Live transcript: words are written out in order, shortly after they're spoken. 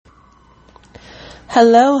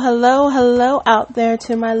Hello, hello, hello out there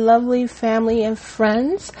to my lovely family and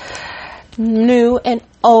friends, new and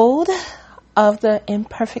old, of the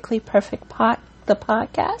Imperfectly Perfect the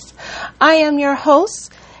podcast. I am your host,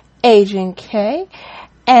 Agent K,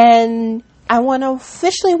 and I want to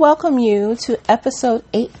officially welcome you to episode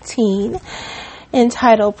 18,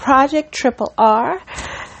 entitled Project Triple R,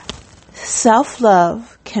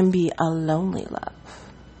 Self-Love Can Be a Lonely Love.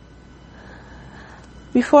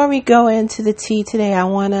 Before we go into the tea today, I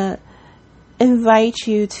want to invite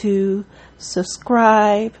you to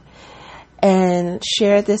subscribe and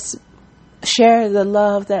share the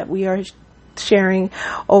love that we are sharing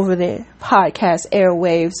over the podcast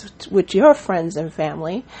airwaves with your friends and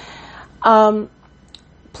family.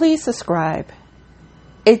 Please subscribe.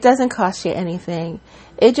 It doesn't cost you anything.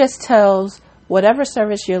 It just tells whatever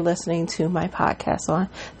service you're listening to my podcast on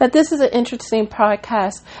that this is an interesting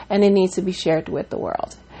podcast and it needs to be shared with the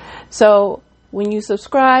world. So when you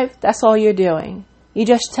subscribe, that's all you're doing. You're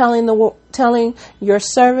just telling your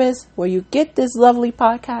service where you get this lovely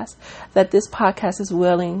podcast that this podcast is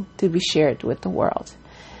willing to be shared with the world.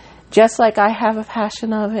 Just like I have a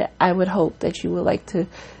passion of it, I would hope that you would like to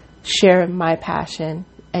share my passion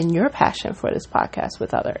and your passion for this podcast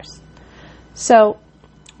with others. So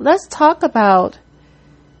let's talk about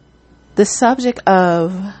the subject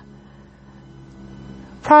of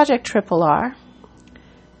Project Triple R,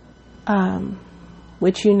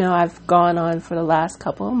 which I've gone on for the last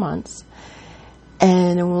couple of months.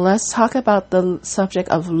 And let's talk about the subject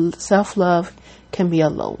of self-love can be a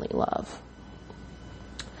lonely love.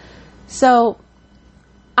 So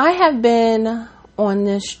I have been on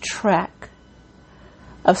this track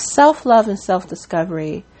of self-love and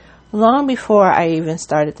self-discovery long before I even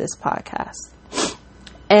started this podcast.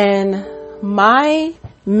 And my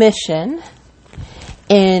mission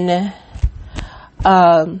in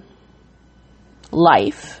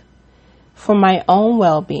life for my own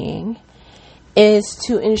well-being is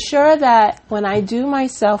to ensure that when I do my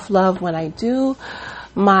self-love, when I do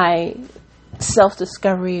my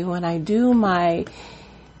self-discovery, when I do my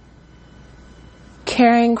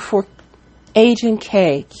caring for Agent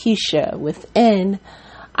K, Keisha, within,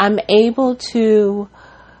 I'm able to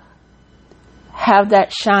have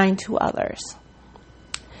that shine to others.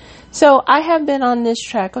 So I have been on this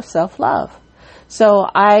track of self-love. So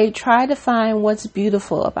I try to find what's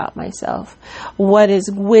beautiful about myself, what is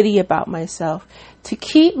witty about myself, to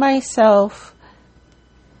keep myself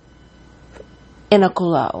in a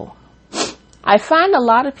glow. I find a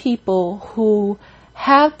lot of people who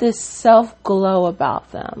have this self-glow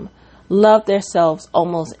about them love themselves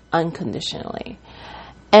almost unconditionally.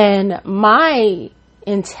 And my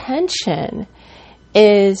intention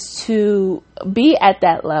is to be at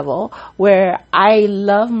that level where I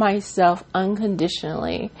love myself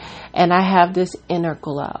unconditionally and I have this inner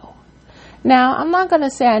glow. Now, I'm not going to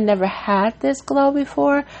say I never had this glow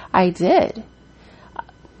before. I did.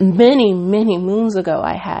 Many, many moons ago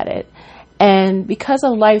I had it. And because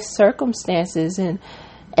of life circumstances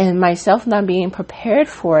and myself not being prepared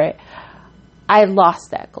for it, I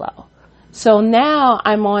lost that glow. So now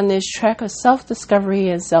I'm on this track of self-discovery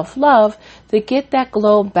and self-love to get that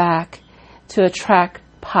glow back to attract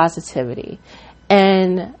positivity.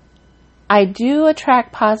 And I do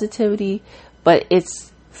attract positivity, but it's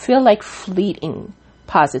feel like fleeting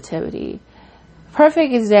positivity.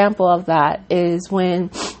 Perfect example of that is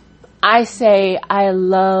when I say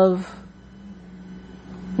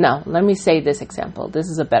let me say this example. This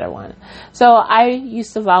is a better one. So I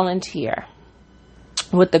used to volunteer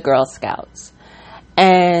with the Girl Scouts,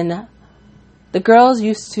 and the girls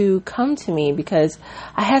used to come to me because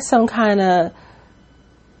I had some kind of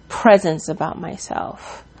presence about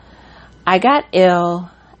myself. I got ill,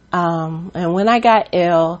 and when I got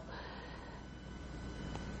ill,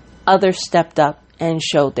 others stepped up and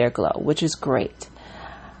showed their glow, which is great.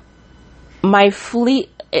 When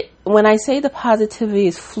I say the positivity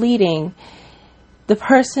is fleeting, the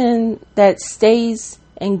person that stays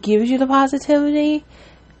and gives you the positivity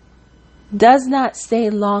does not stay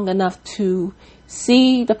long enough to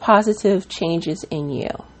see the positive changes in you.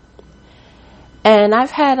 And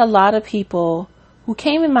I've had a lot of people who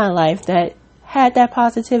came in my life that had that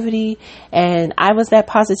positivity, and I was that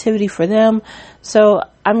positivity for them. So,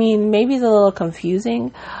 maybe it's a little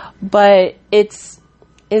confusing, but it's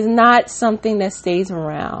not something that stays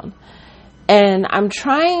around. And I'm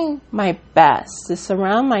trying my best to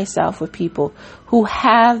surround myself with people who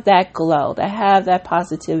have that glow, that have that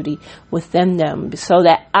positivity within them, so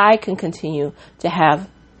that I can continue to have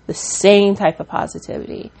the same type of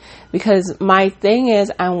positivity. Because my thing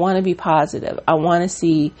is, I want to be positive. I want to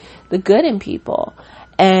see the good in people.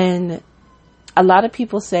 And a lot of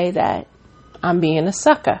people say that I'm being a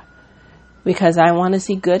sucker because I want to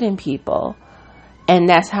see good in people. And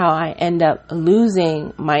that's how I end up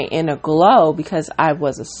losing my inner glow, because I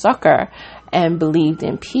was a sucker and believed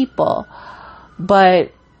in people.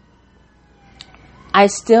 But I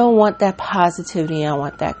still want that positivity. I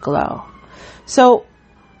want that glow. So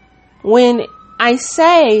when I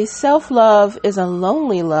say self-love is a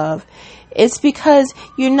lonely love, it's because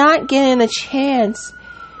you're not getting a chance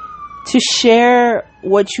to share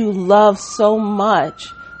what you love so much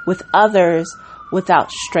with others without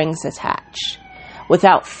strings attached,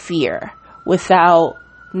 without fear, without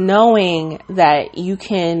knowing that you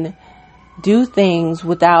can do things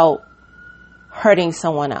without hurting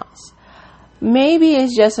someone else. Maybe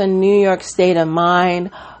it's just a New York state of mind,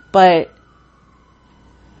 but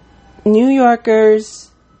New Yorkers,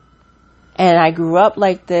 and I grew up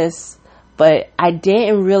like this, but I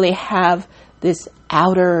didn't really have this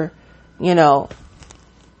outer,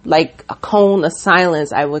 like a cone of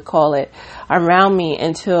silence, I would call it, around me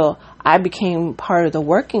until I became part of the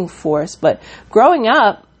working force. But growing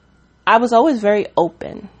up, I was always very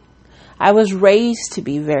open. I was raised to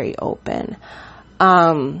be very open.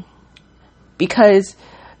 Because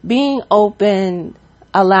being open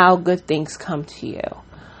allowed good things come to you.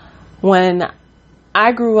 When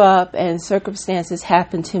I grew up and circumstances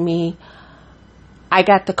happened to me, I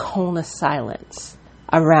got the cone of silence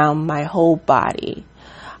around my whole body.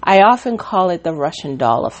 I often call it the Russian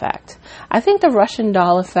doll effect. I think the Russian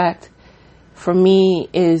doll effect for me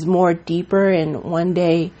is more deeper, and one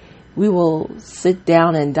day we will sit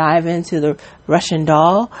down and dive into the Russian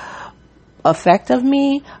doll effect of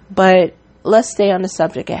me. But let's stay on the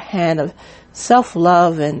subject at hand of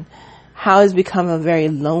self-love and how it's become a very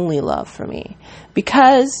lonely love for me.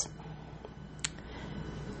 Because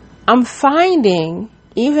I'm finding,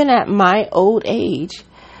 even at my old age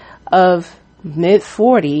of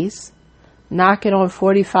mid-40s, knocking on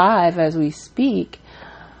 45 as we speak,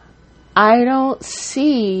 I don't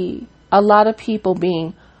see a lot of people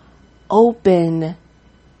being open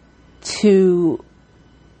to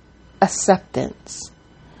acceptance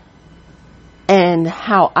and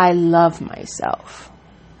how I love myself.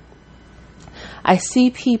 I see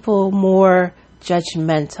people more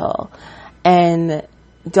judgmental and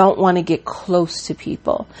don't want to get close to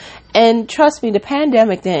people. And trust me, the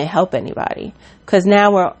pandemic didn't help anybody, because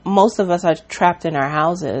now most of us are trapped in our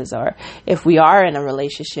houses, or if we are in a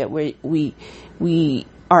relationship, we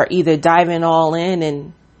are either diving all in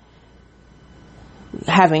and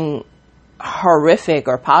having horrific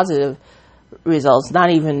or positive results,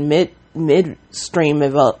 not even midstream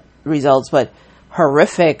results, but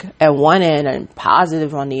horrific at one end and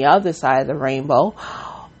positive on the other side of the rainbow,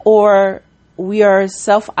 or we are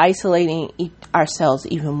self-isolating ourselves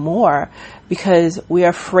even more because we are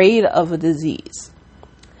afraid of a disease.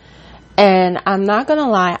 And I'm not going to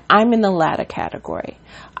lie, I'm in the latter category.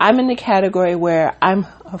 I'm in the category where I'm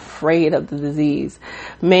afraid of the disease,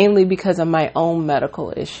 mainly because of my own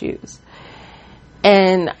medical issues.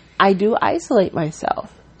 And I do isolate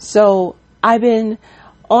myself. So I've been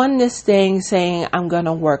on this thing saying I'm going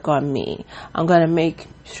to work on me. I'm going to make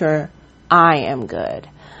sure I am good.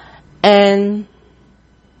 And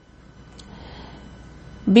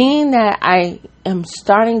being that I am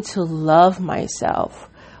starting to love myself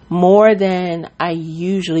more than I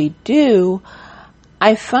usually do,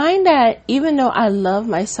 I find that even though I love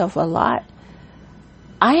myself a lot,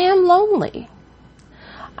 I am lonely.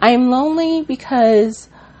 I am lonely because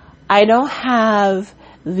I don't have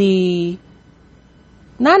the,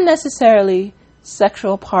 not necessarily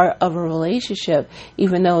sexual part of a relationship,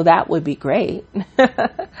 even though that would be great.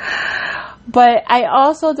 But I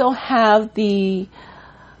also don't have the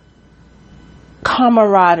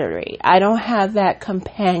camaraderie. I don't have that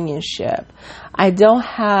companionship. I don't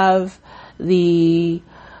have the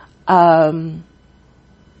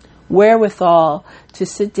wherewithal to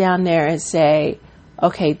sit down there and say,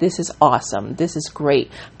 okay, this is awesome. This is great.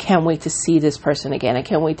 Can't wait to see this person again. I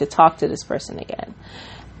can't wait to talk to this person again.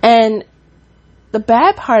 And the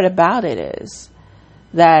bad part about it is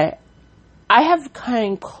that I have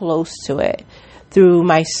come close to it through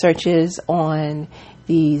my searches on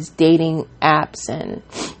these dating apps and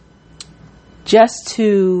just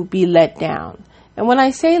to be let down. And when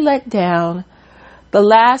I say let down, the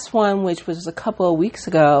last one, which was a couple of weeks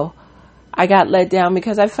ago, I got let down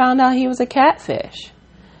because I found out he was a catfish.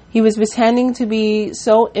 He was pretending to be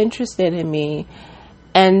so interested in me,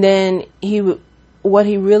 and then what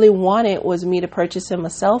he really wanted was me to purchase him a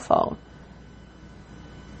cell phone,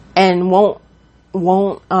 and won't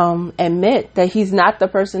admit that he's not the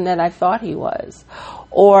person that I thought he was,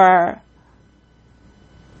 or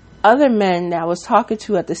other men that I was talking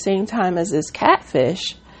to at the same time as this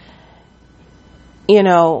catfish,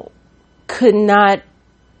 could not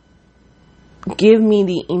give me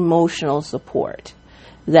the emotional support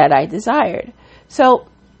that I desired. So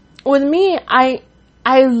with me, I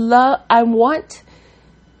want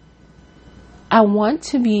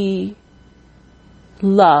to be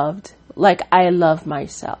loved like I love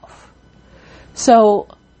myself. So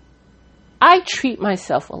I treat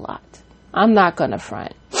myself a lot. I'm not going to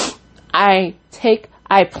front. I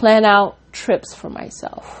plan out trips for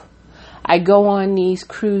myself. I go on these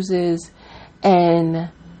cruises and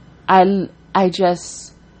I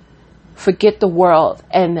just forget the world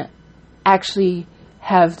and actually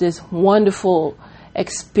have this wonderful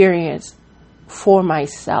experience for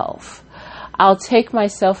myself. I'll take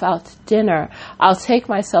myself out to dinner. I'll take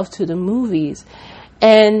myself to the movies.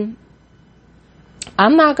 And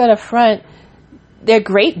I'm not going to front. They're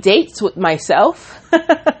great dates with myself.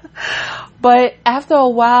 But after a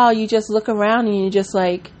while, you just look around and you're just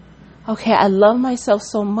like, okay, I love myself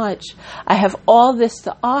so much. I have all this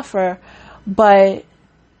to offer, but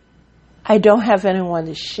I don't have anyone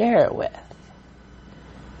to share it with.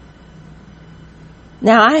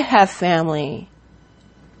 Now, I have family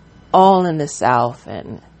all in the South,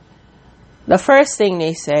 and the first thing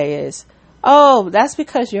they say is, oh, that's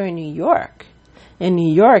because you're in New York. In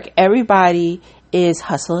New York, everybody is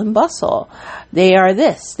hustle and bustle. They are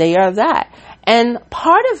this, they are that. And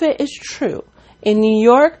part of it is true. In New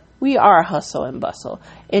York, we are hustle and bustle.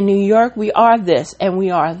 In New York, we are this and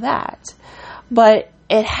we are that. But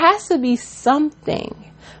it has to be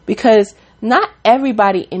something, because not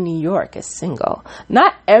everybody in New York is single.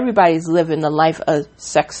 Not everybody's living the life of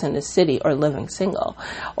Sex in the City or living single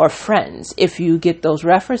or Friends. If you get those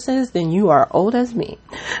references, then you are old as me.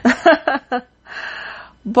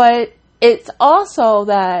 But it's also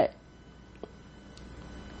that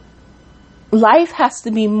life has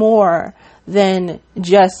to be more than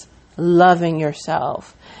just loving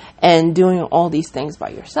yourself and doing all these things by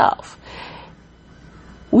yourself.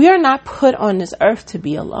 We are not put on this earth to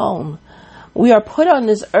be alone. We are put on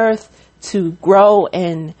this earth to grow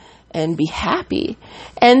and be happy.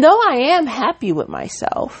 And though I am happy with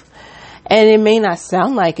myself, and it may not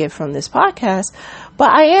sound like it from this podcast, but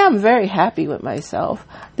I am very happy with myself.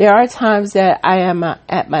 There are times that I am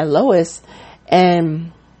at my lowest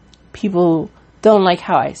and people don't like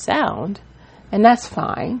how I sound, and that's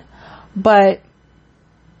fine. But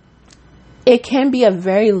it can be a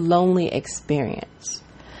very lonely experience.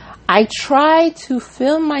 I try to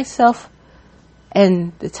fill myself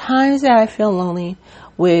and the times that I feel lonely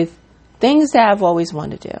with things that I've always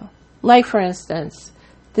wanted to do. Like, for instance,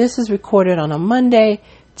 this is recorded on a Monday.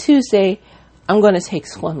 Tuesday, I'm going to take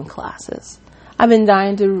swimming classes. I've been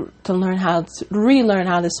dying to relearn how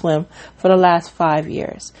to swim for the last 5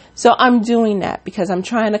 years. So I'm doing that because I'm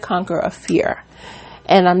trying to conquer a fear.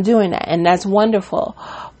 And I'm doing that. And that's wonderful.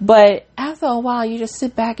 But after a while, you just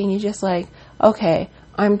sit back and you're just like, okay,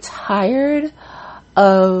 I'm tired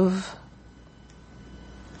of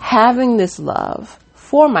having this love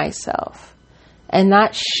for myself and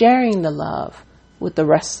not sharing the love with the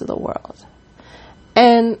rest of the world.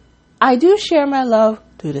 And I do share my love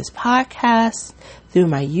through this podcast, through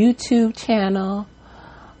my YouTube channel,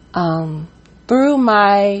 through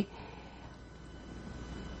my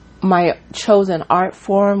chosen art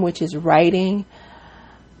form, which is writing.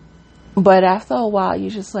 But after a while, you're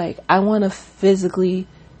just like, I want to physically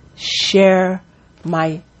share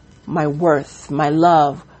my worth, my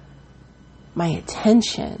love, my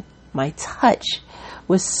attention, my touch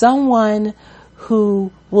with someone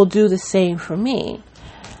who will do the same for me.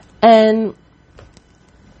 And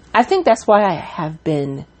I think that's why I have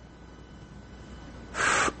been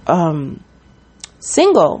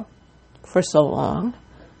single for so long,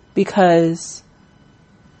 because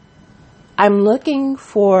I'm looking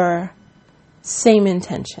for same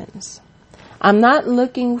intentions. I'm not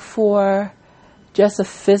looking for just a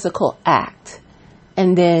physical act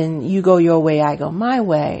and then you go your way, I go my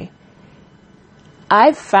way.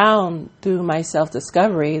 I've found through my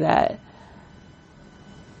self-discovery that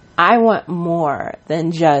I want more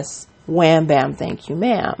than just wham, bam, thank you,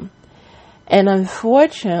 ma'am. And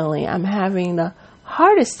unfortunately, I'm having the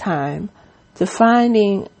hardest time to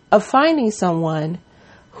finding someone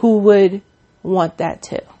who would want that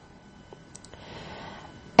too.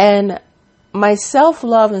 And my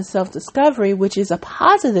self-love and self-discovery, which is a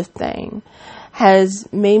positive thing, has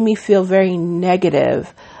made me feel very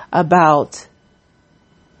negative about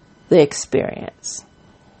the experience.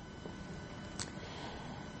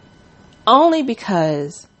 Only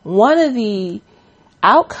because one of the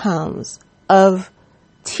outcomes of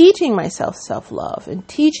teaching myself self-love and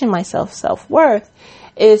teaching myself self-worth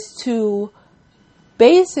is to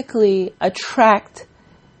basically attract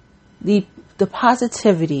the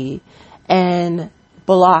positivity and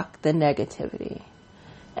block the negativity.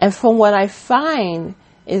 And from what I find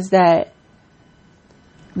is that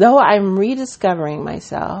though I'm rediscovering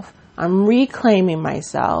myself, I'm reclaiming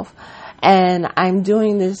myself, and I'm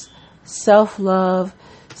doing this self-love,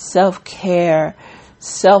 self-care,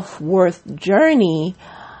 self-worth journey,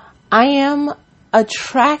 I am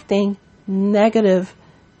attracting negative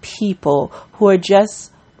people who are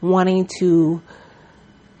just wanting to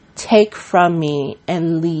take from me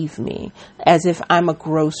and leave me as if I'm a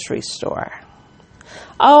grocery store.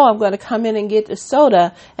 Oh, I'm going to come in and get the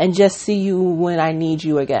soda and just see you when I need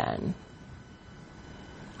you again.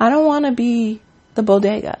 I don't want to be the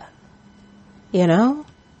bodega, you know?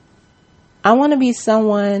 I want to be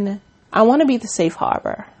I want to be the safe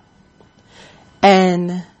harbor.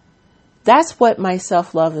 And that's what my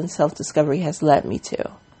self-love and self-discovery has led me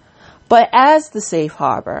to. But as the safe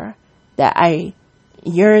harbor that I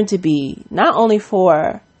yearn to be, not only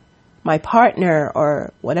for my partner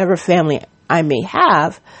or whatever family I may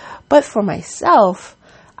have, but for myself,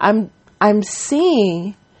 I'm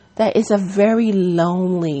seeing that it's a very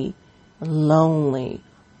lonely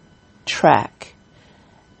track.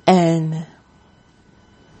 And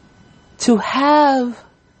to have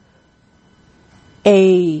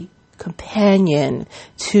a companion,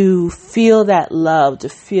 to feel that love, to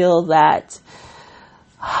feel that,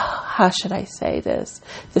 how should I say this?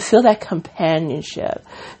 To feel that companionship,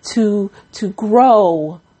 to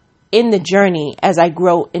grow in the journey as I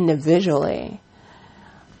grow individually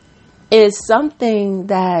is something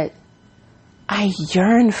that I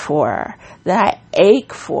yearn for, that I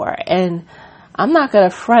ache for. And I'm not going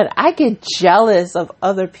to front. I get jealous of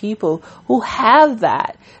other people who have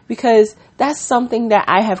that, because that's something that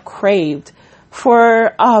I have craved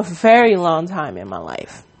for a very long time in my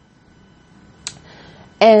life.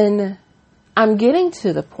 And I'm getting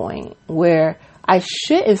to the point where I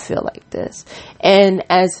shouldn't feel like this. And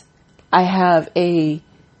as I have a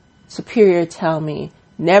superior tell me,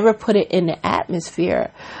 never put it in the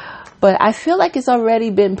atmosphere. But I feel like it's already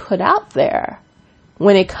been put out there,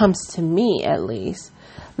 when it comes to me at least,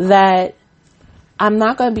 that I'm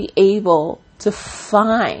not going to be able to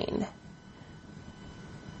find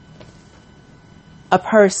a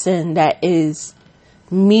person that is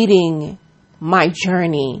meeting my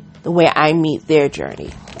journey the way I meet their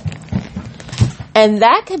journey. And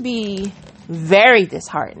that could be very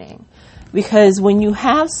disheartening, because when you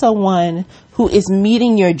have someone who is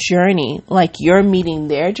meeting your journey like you're meeting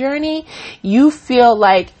their journey, you feel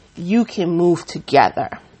like you can move together.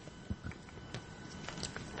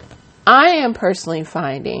 I am personally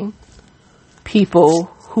finding people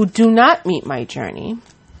who do not meet my journey,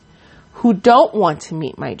 who don't want to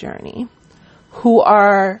meet my journey, who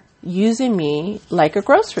are using me like a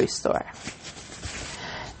grocery store.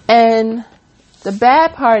 And the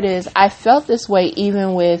bad part is I felt this way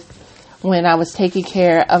even with when I was taking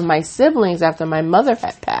care of my siblings after my mother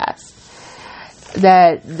had passed,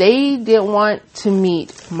 that they didn't want to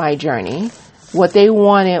meet my journey. What they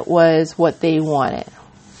wanted was what they wanted.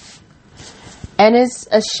 And it's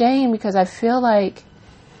a shame, because I feel like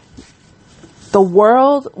the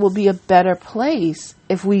world will be a better place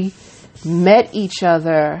if we met each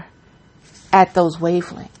other at those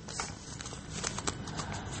wavelengths.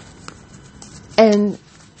 And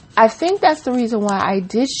I think that's the reason why I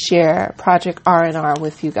did share Project R&R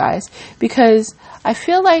with you guys, because I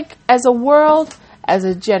feel like as a world, as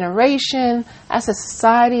a generation, as a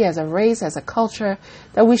society, as a race, as a culture,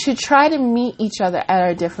 that we should try to meet each other at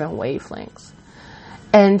our different wavelengths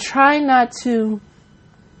and try not to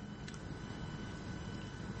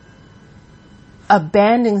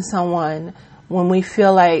abandon someone when we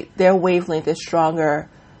feel like their wavelength is stronger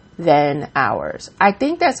than ours. I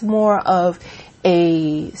think that's more of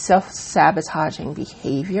a self-sabotaging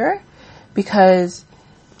behavior, because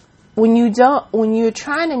when you're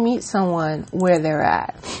trying to meet someone where they're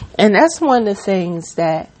at, and that's one of the things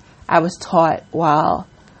that I was taught while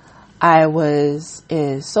I was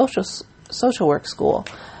in social work school,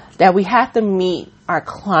 that we have to meet our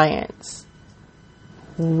clients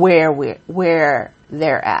where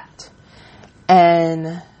they're at.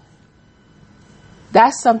 And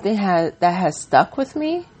that's something that has stuck with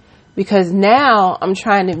me, because now I'm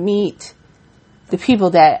trying to meet the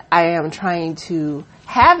people that I am trying to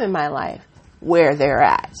have in my life where they're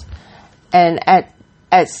at. And at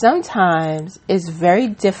sometimes it's very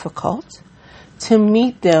difficult to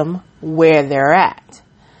meet them where they're at.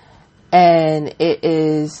 And it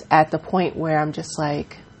is at the point where I'm just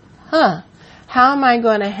like, how How am I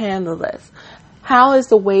going to handle this? How is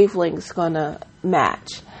the wavelengths going to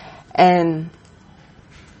match? And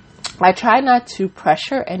I try not to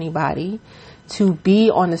pressure anybody to be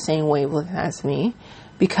on the same wavelength as me,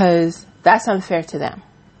 because that's unfair to them,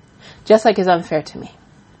 just like it's unfair to me.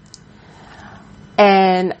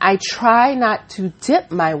 And I try not to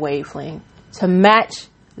dip my wavelength to match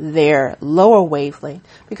their lower wavelength,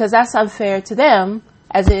 because that's unfair to them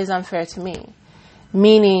as it is unfair to me.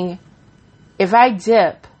 Meaning, if I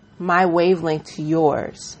dip my wavelength to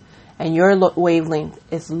yours and your wavelength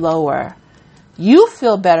is lower, you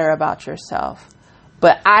feel better about yourself,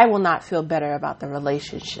 but I will not feel better about the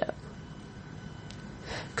relationship,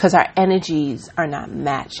 because our energies are not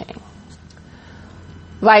matching.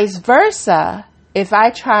 Vice versa, if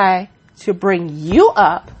I try to bring you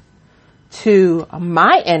up to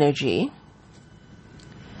my energy,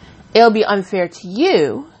 it'll be unfair to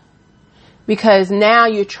you, because now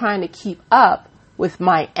you're trying to keep up with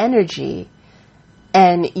my energy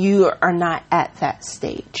and you are not at that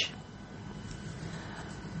stage.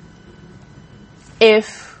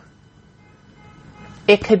 If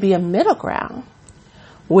it could be a middle ground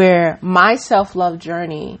where my self-love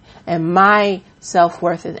journey and my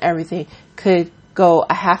self-worth and everything could go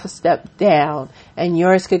a half a step down and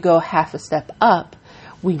yours could go half a step up,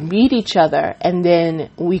 we meet each other and then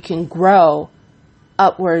we can grow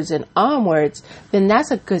upwards and onwards, then that's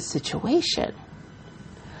a good situation.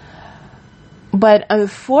 But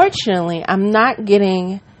unfortunately, I'm not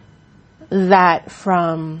getting that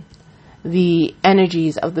from the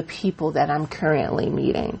energies of the people that I'm currently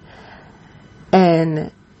meeting.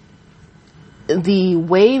 And the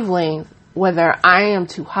wavelength, whether I am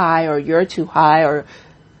too high or you're too high or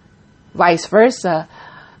vice versa,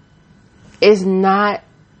 is not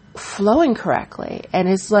flowing correctly. And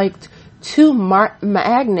it's like two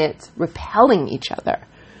magnets repelling each other.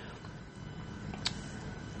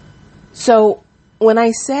 So when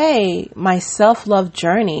I say my self-love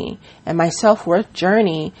journey and my self-worth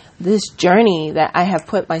journey, this journey that I have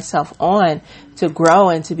put myself on to grow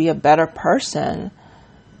and to be a better person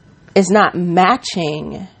is not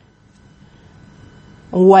matching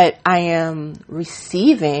what I am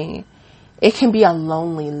receiving, it can be a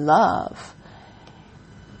lonely love.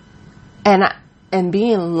 And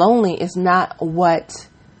being lonely is not what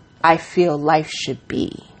I feel life should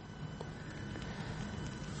be.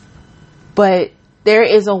 But there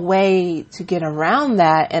is a way to get around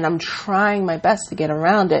that, and I'm trying my best to get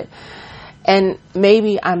around it. And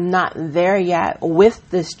maybe I'm not there yet with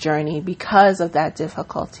this journey because of that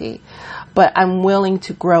difficulty, but I'm willing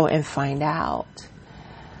to grow and find out.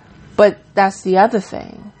 But that's the other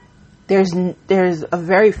thing. There's a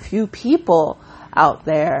very few people out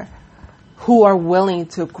there who are willing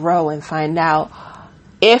to grow and find out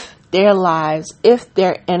if their lives, if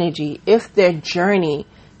their energy, if their journey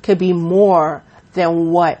could be more than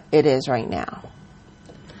what it is right now.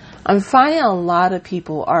 I'm finding a lot of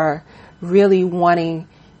people are really wanting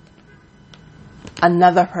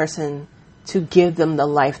another person to give them the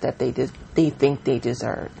life that they think they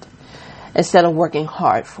deserved, instead of working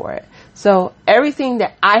hard for it. So everything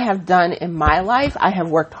that I have done in my life, I have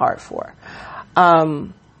worked hard for.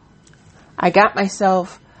 I got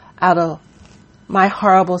myself out of my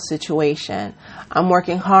horrible situation. I'm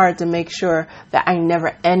working hard to make sure that I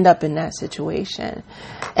never end up in that situation.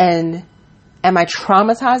 And am I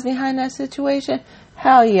traumatized behind that situation?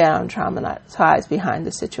 Hell yeah, I'm traumatized behind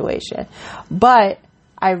the situation. But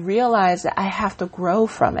I realize that I have to grow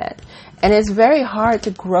from it. And it's very hard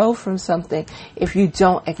to grow from something if you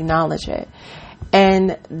don't acknowledge it.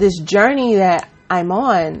 And this journey that I'm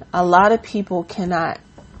on, a lot of people cannot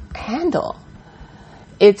handle.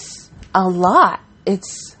 It's a lot.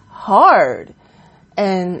 It's hard.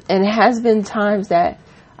 And it has been times that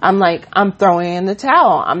I'm like, I'm throwing in the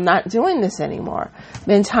towel. I'm not doing this anymore.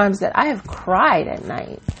 Been times that I have cried at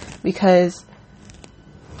night because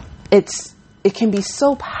it can be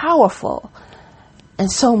so powerful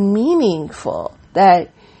and so meaningful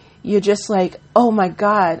that you're just like, oh my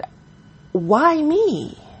God, why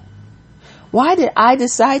me? Why did I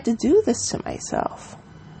decide to do this to myself?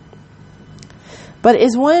 But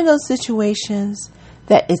it's one of those situations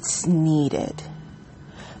that it's needed.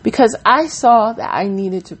 Because I saw that I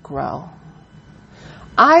needed to grow.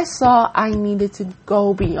 I saw I needed to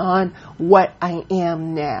go beyond what I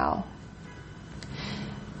am now.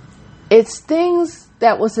 It's things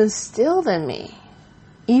that was instilled in me,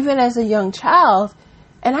 even as a young child,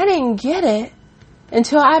 and I didn't get it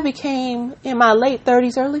until I became in my late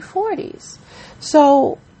 30s, early 40s.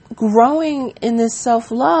 So growing in this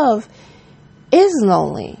self-love is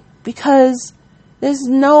lonely because there's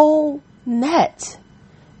no net.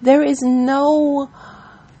 There is no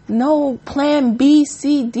plan B,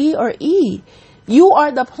 C, D, or E. You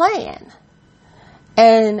are the plan.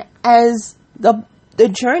 And as the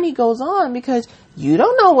journey goes on, because you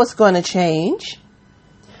don't know what's going to change,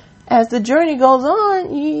 as the journey goes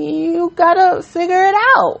on, you gotta figure it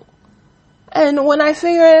out. And when I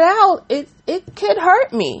figure it out, it could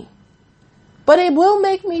hurt me, but it will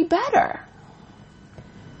make me better.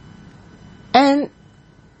 And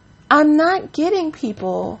I'm not getting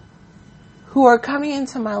people who are coming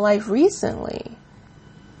into my life recently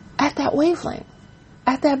at that wavelength,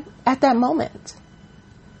 at that moment.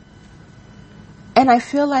 And I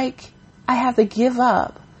feel like I have to give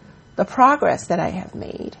up the progress that I have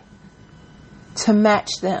made to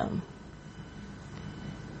match them.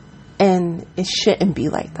 And it shouldn't be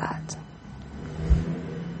like that.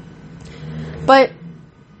 But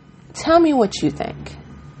tell me what you think.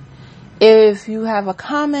 If you have a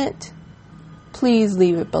comment, please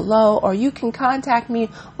leave it below, or you can contact me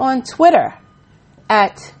on Twitter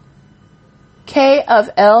at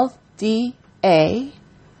KofLDA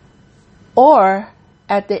or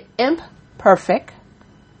at the Imperfect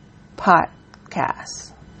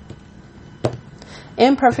Podcast.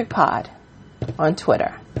 Imperfect Pod on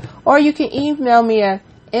Twitter. Or you can email me at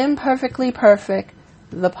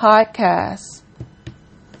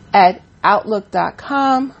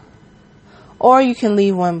imperfectlyperfectthepodcast@outlook.com, or you can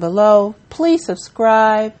leave one below. Please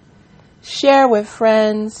subscribe, share with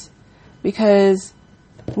friends, because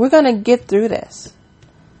we're going to get through this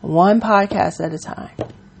one podcast at a time.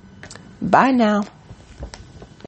 Bye now.